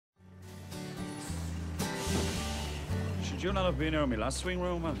Should you not have been here in my last swing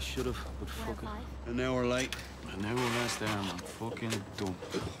room, man? I should have, but fuck it. An hour late. An hour less there, man. Fucking dumb.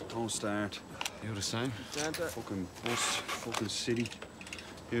 Don't start. You the same? Fucking bus, fucking city.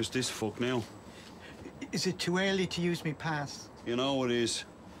 Here's this fuck now. Is it too early to use me pass? You know it is.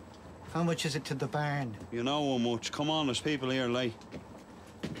 How much is it to the barn? You know how much. Come on, there's people here late.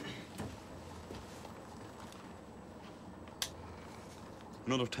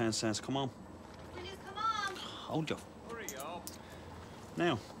 Another 10 cents, come on. Will you come on? Hold your... Hurry up.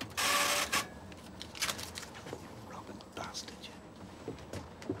 Now. Robbing bastard.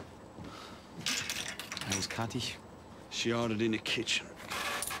 How's Catty? She ordered in the kitchen.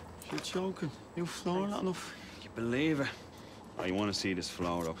 You're joking. You floor not enough. You believe it? Oh, you want to see this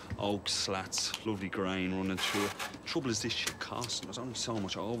floor up. Oak slats, lovely grain running through it. Trouble is this shit costing. There's only so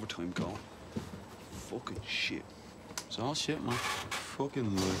much overtime going. Fucking shit. It's all shit, man.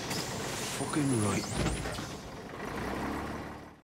 Fucking right. Fucking right.